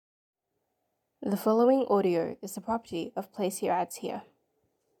The following audio is the property of Place Your Ads Here.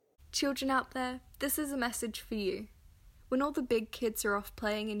 Children out there, this is a message for you. When all the big kids are off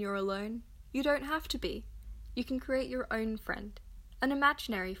playing and you're alone, you don't have to be. You can create your own friend, an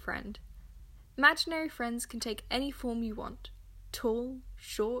imaginary friend. Imaginary friends can take any form you want. Tall,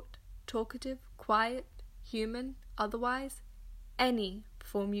 short, talkative, quiet, human, otherwise. Any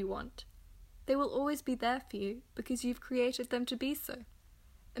form you want. They will always be there for you because you've created them to be so.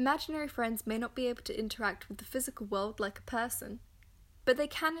 Imaginary friends may not be able to interact with the physical world like a person, but they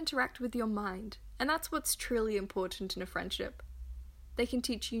can interact with your mind, and that's what's truly important in a friendship. They can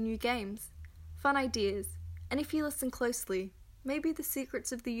teach you new games, fun ideas, and if you listen closely, maybe the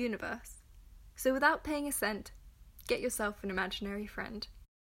secrets of the universe. So without paying a cent, get yourself an imaginary friend.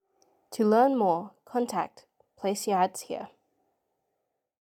 To learn more, contact Place Your Ads Here.